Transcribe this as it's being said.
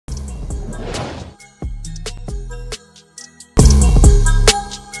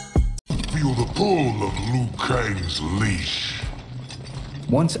Pull of Liu Kang's leash.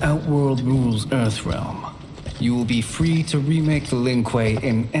 Once Outworld rules Earthrealm, you will be free to remake the Lin Kuei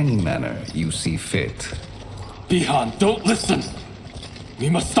in any manner you see fit. Bihan, don't listen!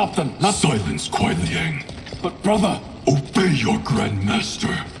 We must stop them, not— Silence, Kuai Liang. But brother— Obey your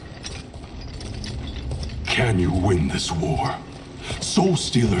Grandmaster. Can you win this war? Soul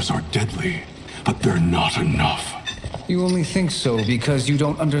Stealers are deadly, but they're not enough. You only think so because you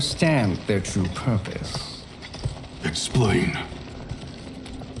don't understand their true purpose. Explain.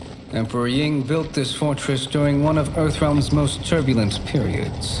 Emperor Ying built this fortress during one of Earthrealm's most turbulent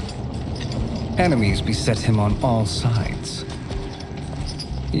periods. Enemies beset him on all sides.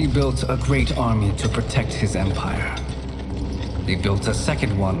 He built a great army to protect his empire. He built a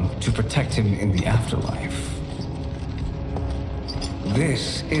second one to protect him in the afterlife.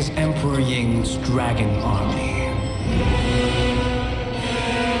 This is Emperor Ying's Dragon Army.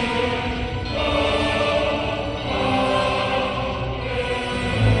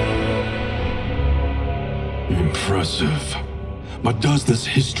 Impressive. But does this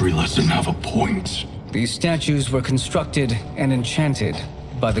history lesson have a point? These statues were constructed and enchanted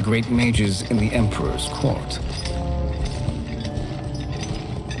by the great mages in the Emperor's court.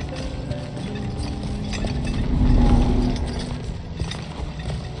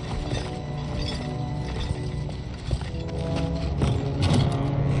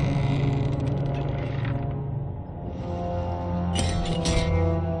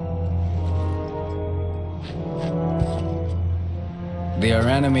 They are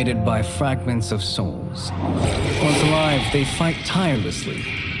animated by fragments of souls. Once alive, they fight tirelessly,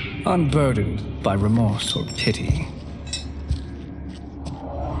 unburdened by remorse or pity.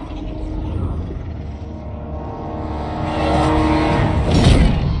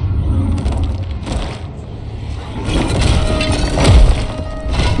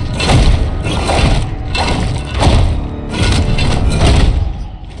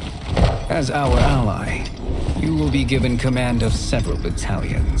 As our ally, you will be given command of several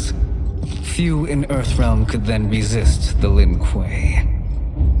battalions. Few in Earthrealm could then resist the Lin Kuei.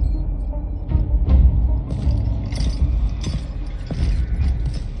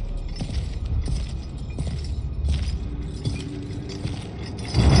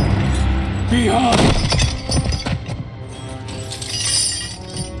 Bihan!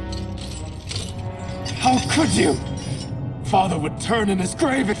 How could you? Father would turn in his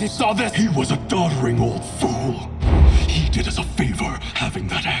grave if he saw this! He was a doddering old fool. He did us a favor having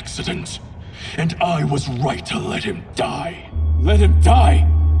that accident. And I was right to let him die. Let him die?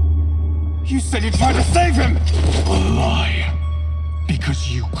 You said you tried to save him! A lie. Because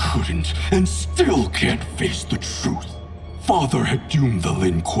you couldn't and still can't face the truth. Father had doomed the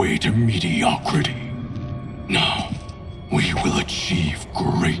Lin Kuei to mediocrity. Now, we will achieve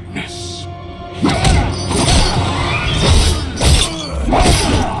greatness.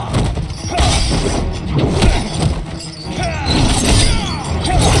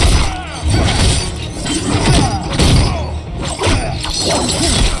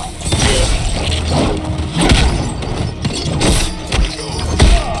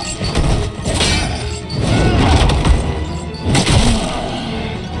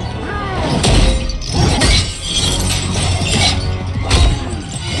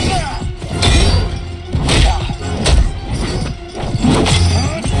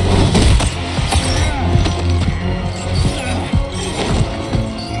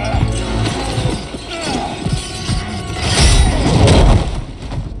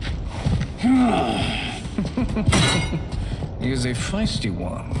 He is a feisty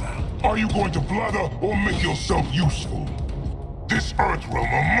one. Are you going to blather or make yourself useful? This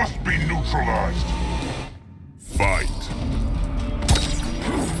Earthrealmer must be neutralized. Fight.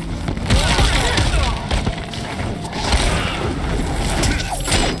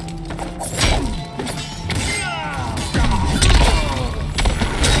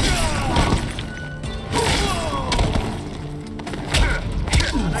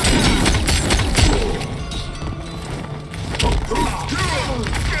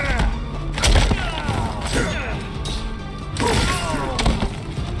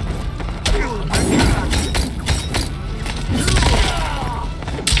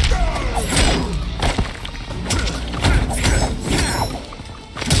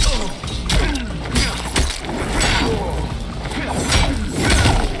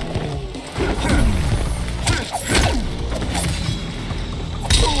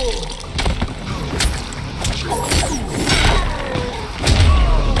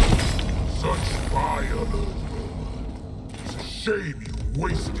 Shame you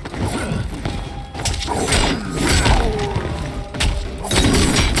wasted it.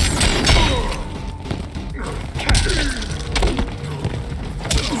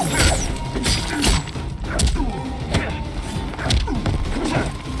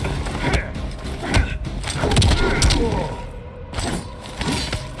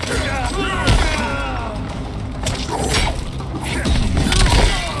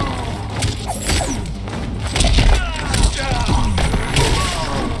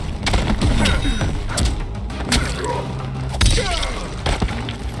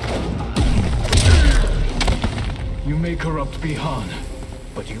 Bihan,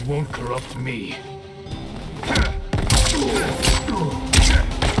 but you won't corrupt me.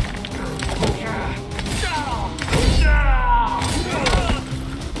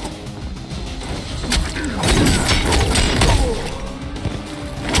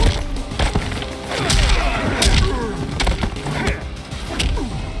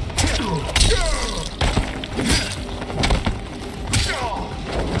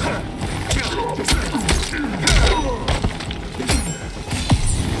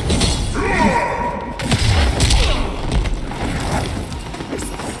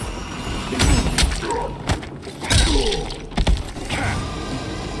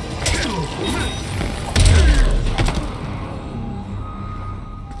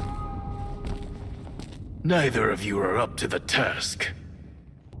 Neither of you are up to the task.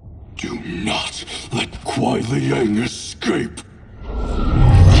 Do not let Kuai Liang escape!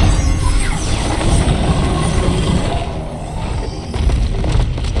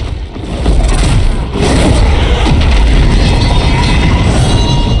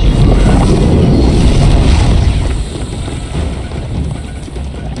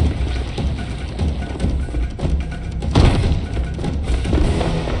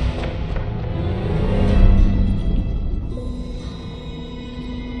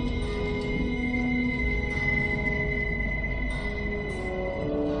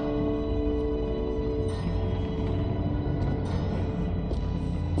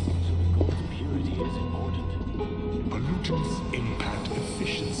 Pollutants impact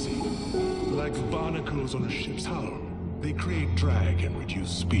efficiency. Like barnacles on a ship's hull, they create drag and reduce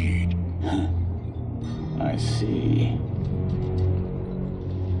speed. I see.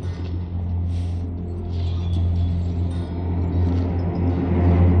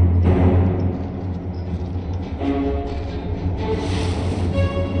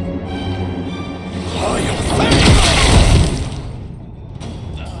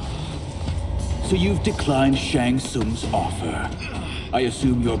 So you've declined Shang Tsung's offer. I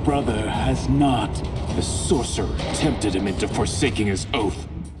assume your brother has not. The sorcerer tempted him into forsaking his oath.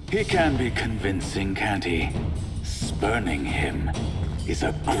 He can be convincing, can't he? Spurning him is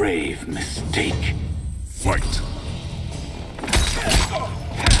a grave mistake. Fight!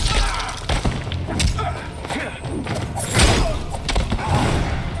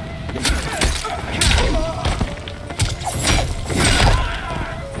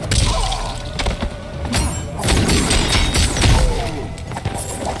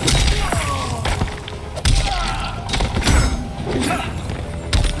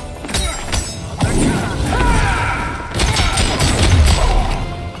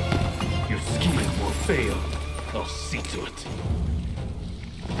 I'll see to it.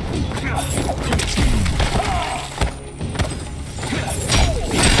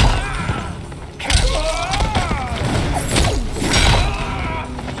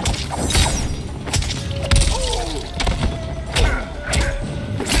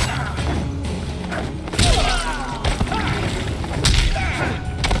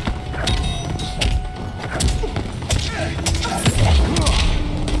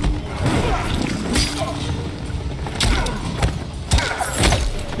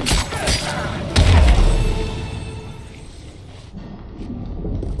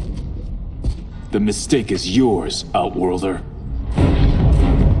 The mistake is yours, Outworlder.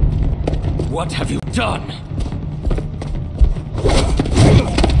 What have you done?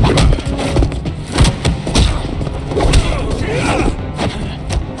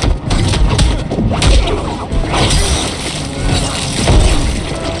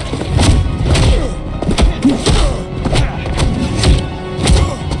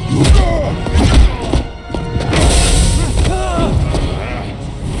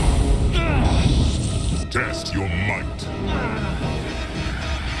 Test your might.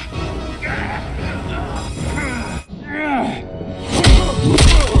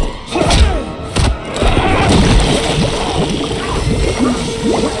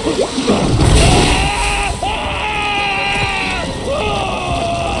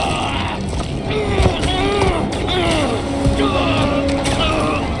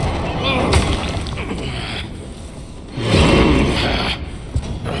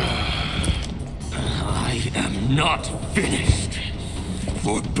 Not finished.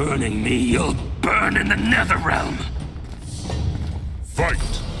 For burning me, you'll burn in the Netherrealm. Fight!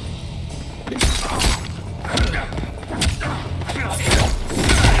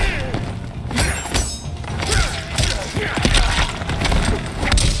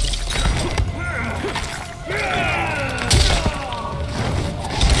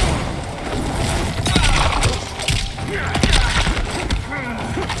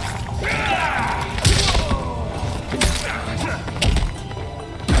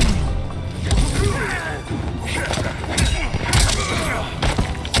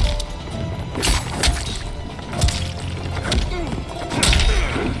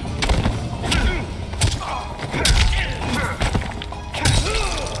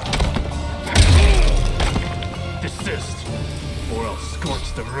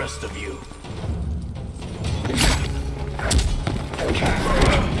 rest of you.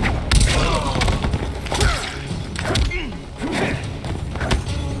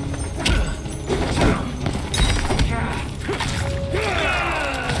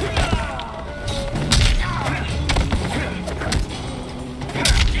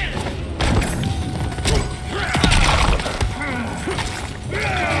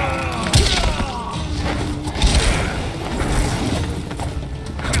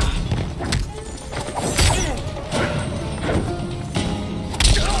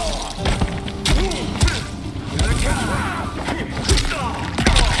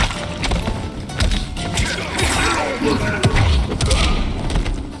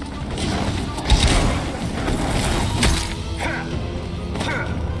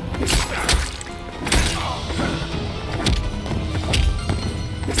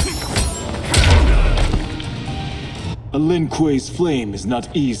 A Lin Kuei's flame is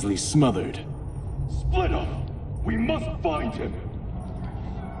not easily smothered. Split up! We must find him!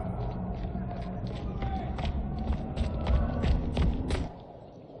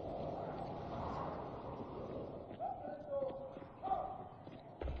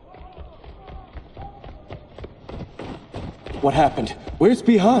 What happened? Where's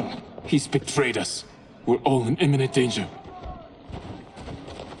Bihan? He's betrayed us. We're all in imminent danger.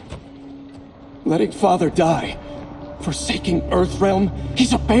 Letting Father die. Forsaking Earthrealm,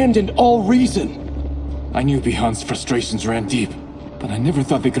 he's abandoned all reason. I knew Bihan's frustrations ran deep, but I never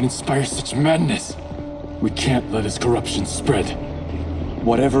thought they could inspire such madness. We can't let his corruption spread.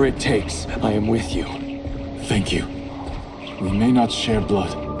 Whatever it takes, I am with you. Thank you. We may not share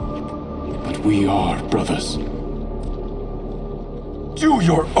blood, but we are brothers. Do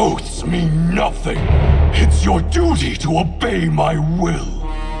your oaths mean nothing? It's your duty to obey my will.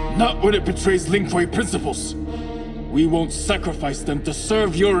 Not when it betrays Lin Kuei principles. We won't sacrifice them to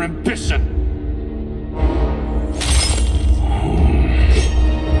serve your ambition.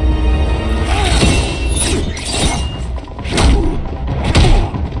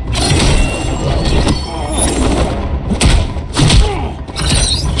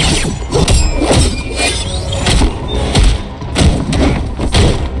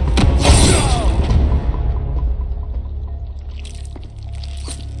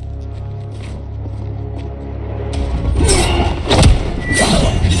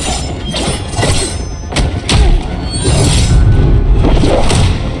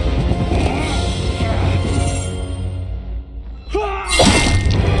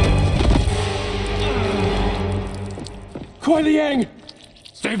 Kuei Liang!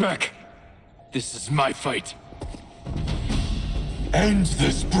 Stay back. This is my fight. End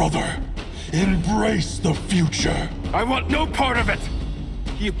this, brother. Embrace the future. I want no part of it.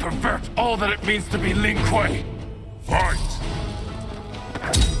 You pervert all that it means to be Lin Kuei. Fight!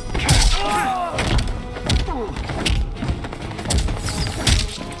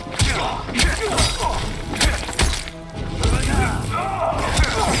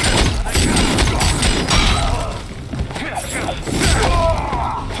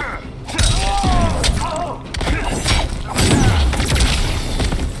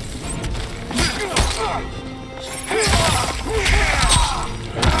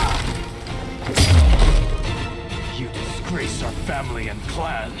 You disgrace our family and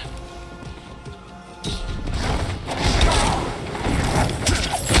clan.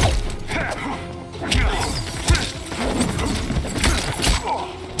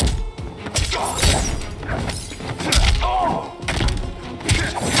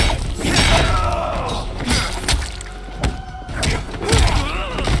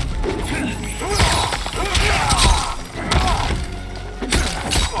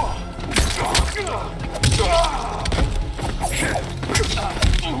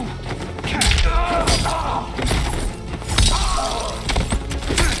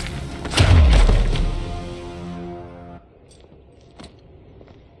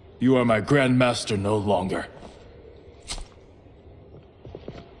 You are my Grand Master no longer.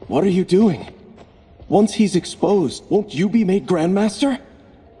 What are you doing? Once he's exposed, won't you be made Grandmaster?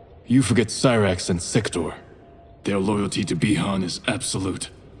 You forget Cyrax and Sector. Their loyalty to Bihan is absolute.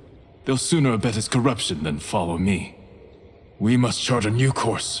 They'll sooner abet his corruption than follow me. We must chart a new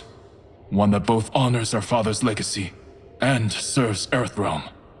course. One that both honors our father's legacy and serves Earthrealm.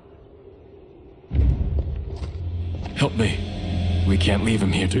 Help me. We can't leave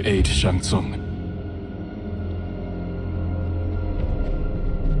him here to aid Shang Tsung.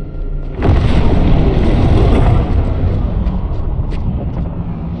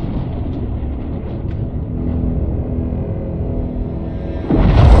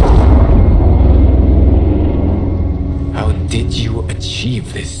 How did you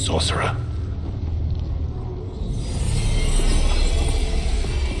achieve this? sorcerer.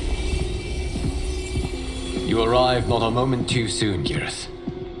 You arrived not a moment too soon, Geras.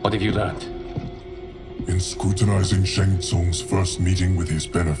 What have you learned? In scrutinizing Shang Tsung's first meeting with his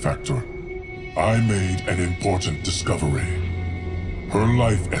benefactor, I made an important discovery. Her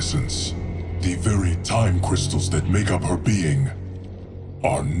life essence, the very time crystals that make up her being,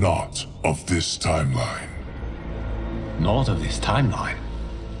 are not of this timeline. Not of this timeline?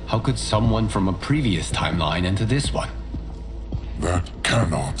 How could someone from a previous timeline enter this one? That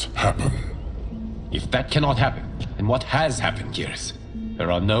cannot happen. If that cannot happen, then what has happened, Geras?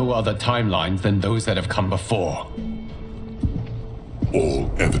 There are no other timelines than those that have come before.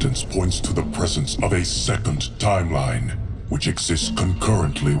 All evidence points to the presence of a second timeline, which exists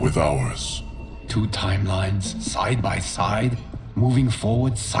concurrently with ours. Two timelines, side by side, moving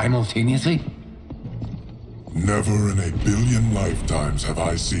forward simultaneously? Never in a billion lifetimes have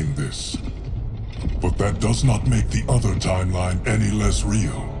I seen this. But that does not make the other timeline any less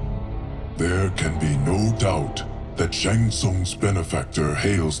real. There can be no doubt that Shang Tsung's benefactor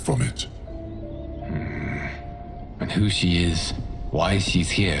hails from it. And who she is, why she's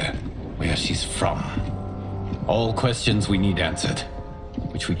here, where she's from. All questions we need answered,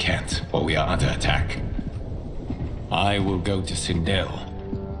 which we can't while we are under attack. I will go to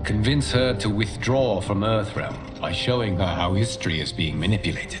Sindel, convince her to withdraw from Earthrealm by showing her how history is being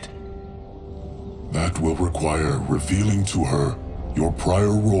manipulated. That will require revealing to her your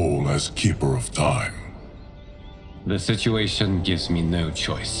prior role as Keeper of Time. The situation gives me no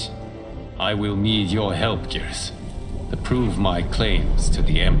choice. I will need your help, Geras, to prove my claims to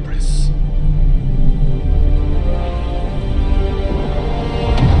the Empress.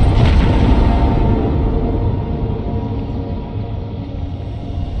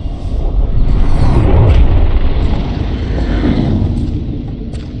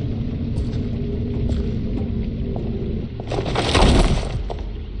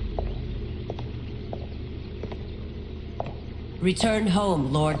 Return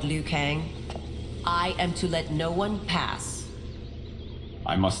home, Lord Liu Kang. I am to let no one pass.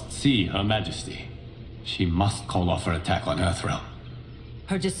 I must see Her Majesty. She must call off her attack on Earthrealm.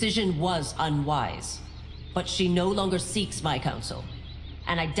 Her decision was unwise, but she no longer seeks my counsel,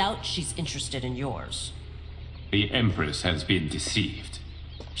 and I doubt she's interested in yours. The Empress has been deceived.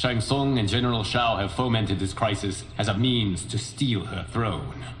 Shang Tsung and General Shao have fomented this crisis as a means to steal her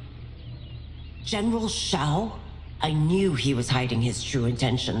throne. General Shao? I knew he was hiding his true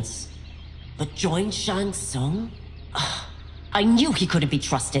intentions. But join Shang Tsung? I knew he couldn't be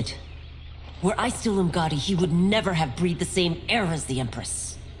trusted. Were I still Umgadi, he would never have breathed the same air as the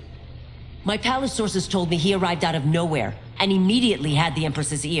Empress. My palace sources told me he arrived out of nowhere, and immediately had the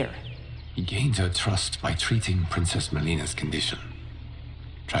Empress's ear. He gained her trust by treating Princess Melina's condition.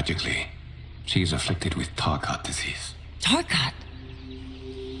 Tragically, she is afflicted with Tarkat disease. Tarkat?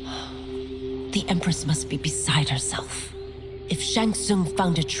 The Empress must be beside herself. If Shang Tsung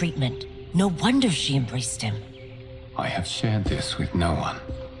found a treatment, no wonder she embraced him. I have shared this with no one.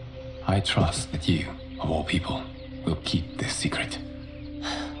 I trust that you, of all people, will keep this secret.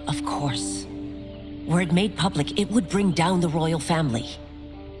 Of course. Were it made public, it would bring down the royal family.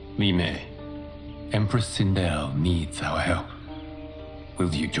 Li Mei, Empress Sindel needs our help.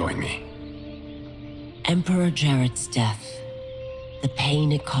 Will you join me? Emperor Jarrett's death, the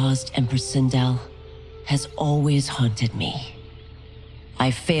pain it caused Empress Sindel, has always haunted me.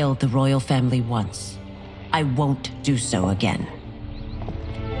 I failed the royal family once. I won't do so again.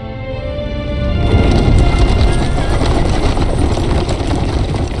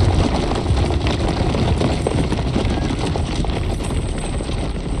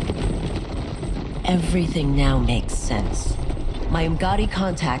 Everything now makes sense. My Umgadi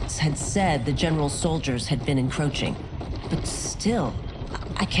contacts had said the general's soldiers had been encroaching. But still,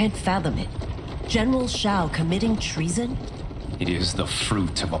 I can't fathom it. General Shao committing treason? It is the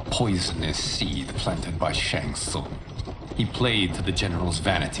fruit of a poisonous seed planted by Shang Tsung. He played to the general's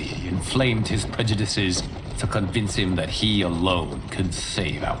vanity, inflamed his prejudices to convince him that he alone could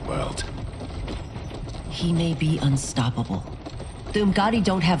save our world. He may be unstoppable. The Umgadi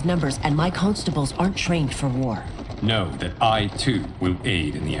don't have numbers, and my constables aren't trained for war. Know that I, too, will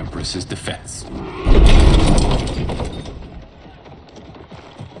aid in the Empress's defense.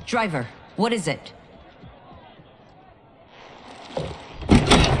 Driver, what is it?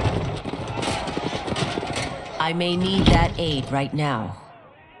 I may need that aid right now.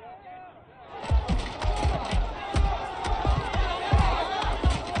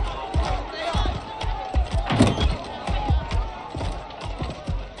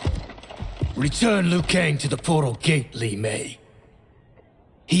 Return Liu Kang to the portal gate, Li Mei.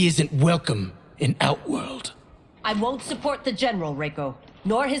 He isn't welcome in Outworld. I won't support the General, Reiko,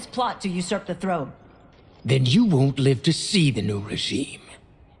 nor his plot to usurp the throne. Then you won't live to see the new regime.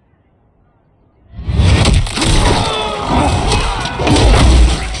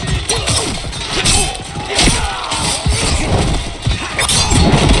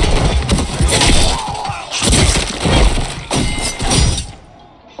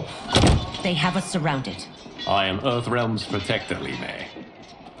 They have us surrounded. I am Earthrealm's protector, Li Mei.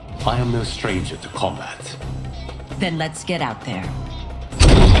 I am no stranger to combat. Then let's get out there.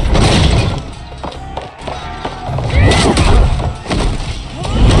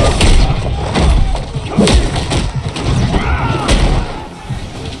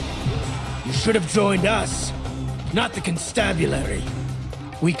 You should have joined us, not the constabulary.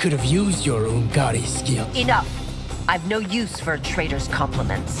 We could have used your Ungari skill. Enough! I've no use for a traitor's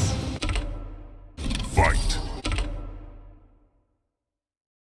compliments. Fight.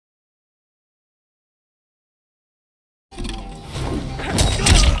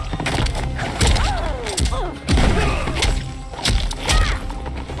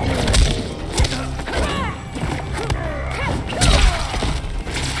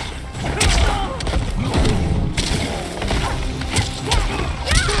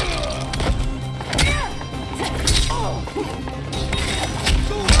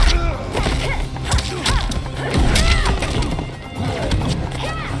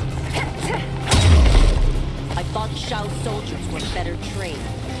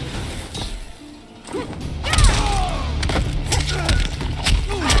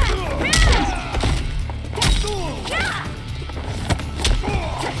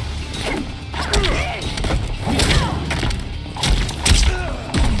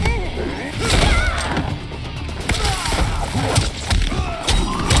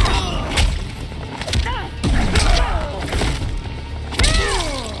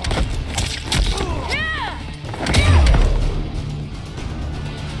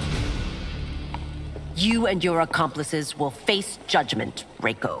 You and your accomplices will face judgment,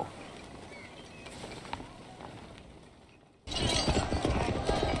 Reiko.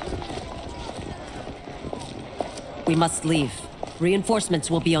 We must leave. Reinforcements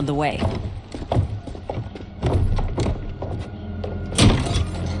will be on the way.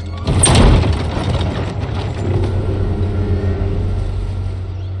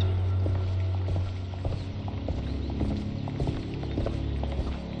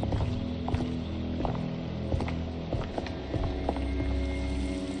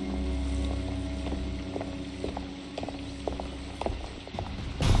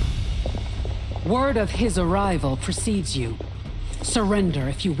 Word of his arrival precedes you. Surrender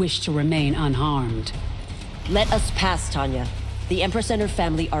if you wish to remain unharmed. Let us pass, Tanya. The Empress and her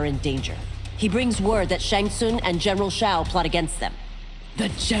family are in danger. He brings word that Shang Tsung and General Shao plot against them. The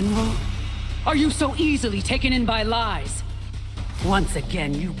General? Are you so easily taken in by lies? Once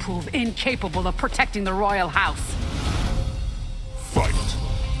again, you prove incapable of protecting the royal house. Fight.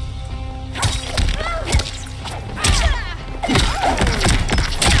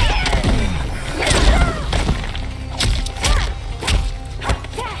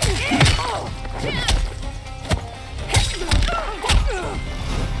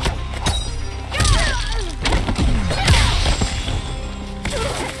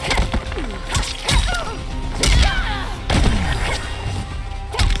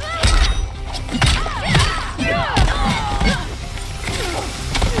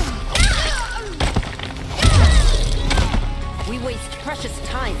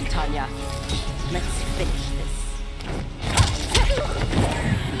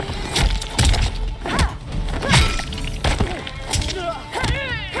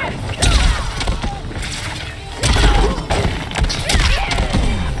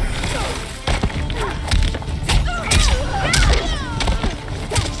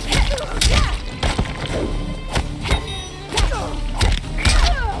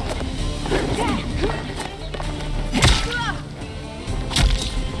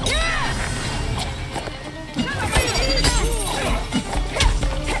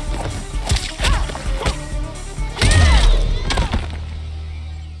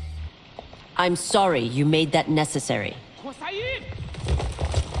 I'm sorry you made that necessary.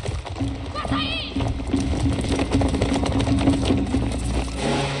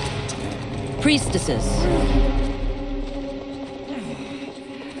 Priestesses.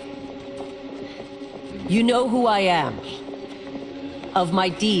 You know who I am. Of my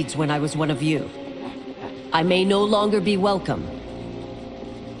deeds when I was one of you. I may no longer be welcome.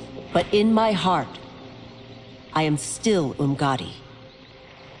 But in my heart, I am still Umgadi.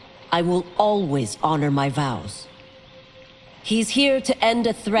 I will always honor my vows. He's here to end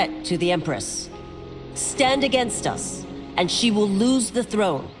a threat to the Empress. Stand against us, and she will lose the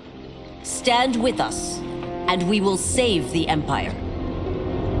throne. Stand with us, and we will save the Empire.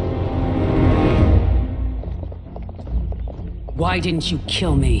 Why didn't you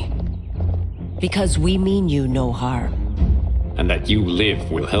kill me? Because we mean you no harm. And that you live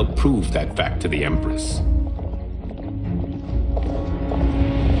will help prove that fact to the Empress.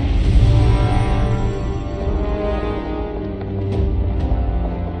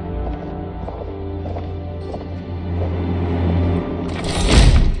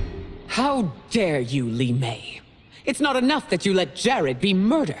 How dare you, Li Mei? It's not enough that you let Jared be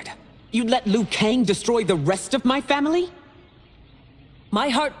murdered. You'd let Liu Kang destroy the rest of my family? My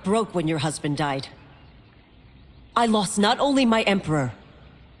heart broke when your husband died. I lost not only my Emperor,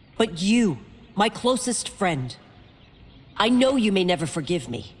 but you, my closest friend. I know you may never forgive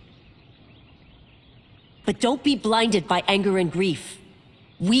me. But don't be blinded by anger and grief.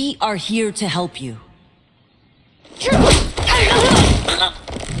 We are here to help you.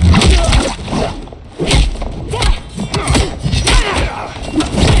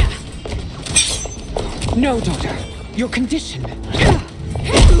 No, daughter. Your condition.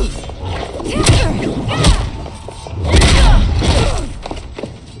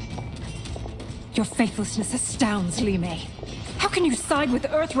 Your faithlessness astounds, Li Mei. How can you side with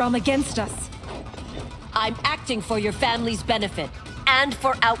Earthrealm against us? I'm acting for your family's benefit, and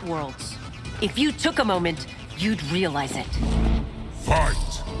for Outworld's. If you took a moment, you'd realize it. Fight!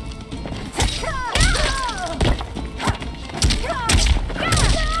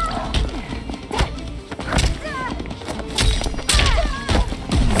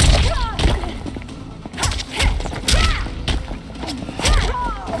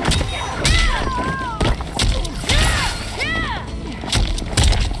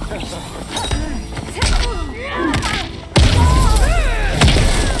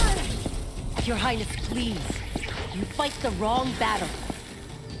 Your Highness, please. You fight the wrong battle.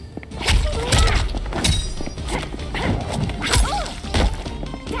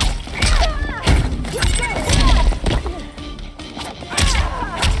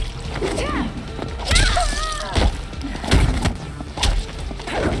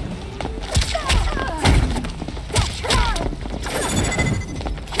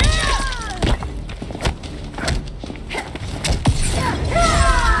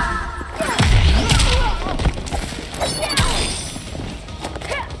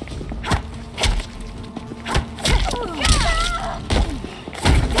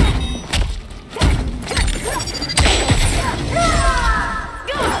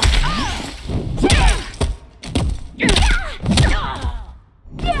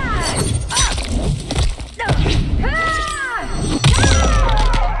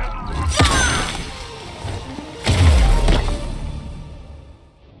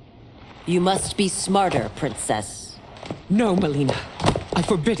 You must be smarter, Princess. No, Melina. I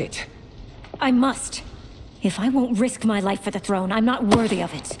forbid it. I must. If I won't risk my life for the throne, I'm not worthy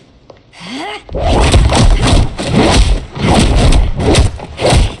of it.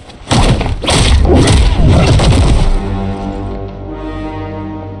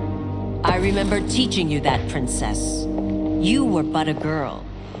 I remember teaching you that, Princess. You were but a girl.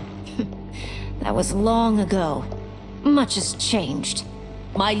 That was long ago. Much has changed.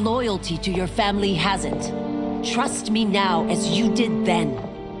 My loyalty to your family hasn't. Trust me now as you did then.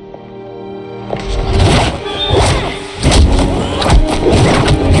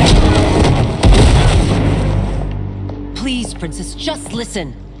 Please, Princess, just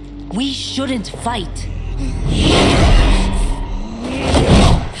listen. We shouldn't fight.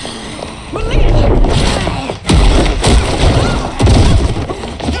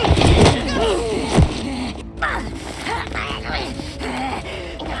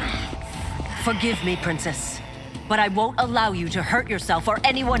 Forgive me, Princess, but I won't allow you to hurt yourself or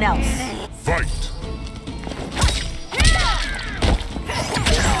anyone else. Fight!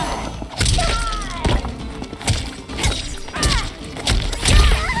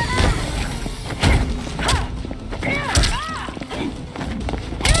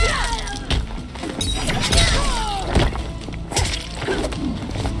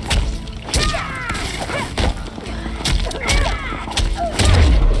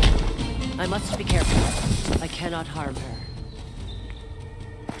 I must be careful. I cannot harm her.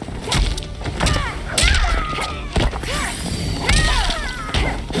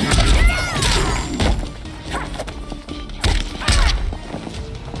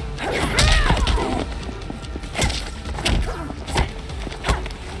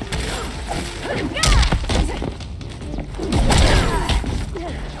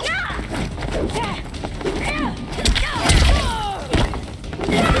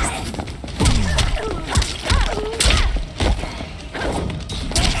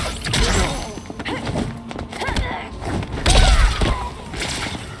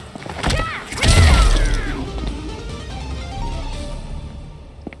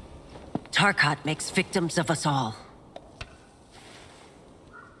 Tarkat makes victims of us all.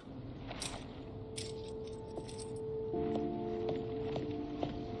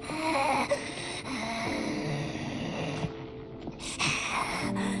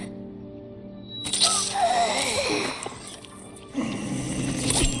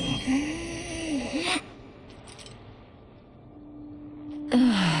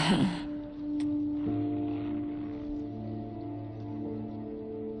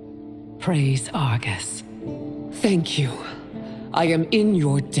 Praise Argus. Thank you. I am in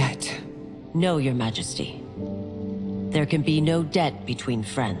your debt. No, Your Majesty. There can be no debt between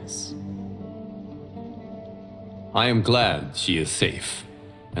friends. I am glad she is safe,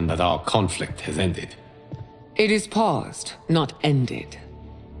 and that our conflict has ended. It is paused, not ended.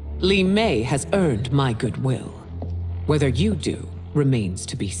 Li Mei has earned my goodwill. Whether you do remains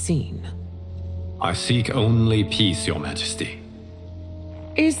to be seen. I seek only peace, Your Majesty.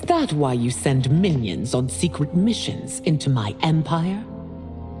 Is that why you send minions on secret missions into my empire?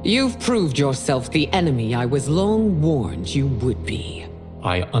 You've proved yourself the enemy I was long warned you would be.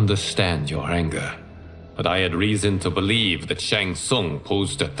 I understand your anger, but I had reason to believe that Shang Tsung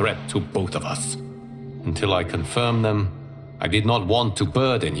posed a threat to both of us. Until I confirmed them, I did not want to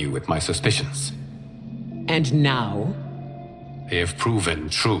burden you with my suspicions. And now? They have proven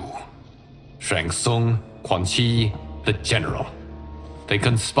true. Shang Tsung, Quan Chi, the General. They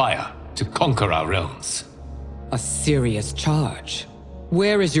conspire to conquer our realms. A serious charge.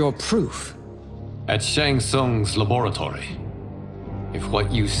 Where is your proof? At Shang Tsung's laboratory. If what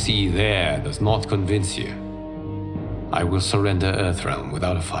you see there does not convince you, I will surrender Earthrealm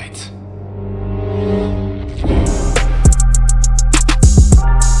without a fight.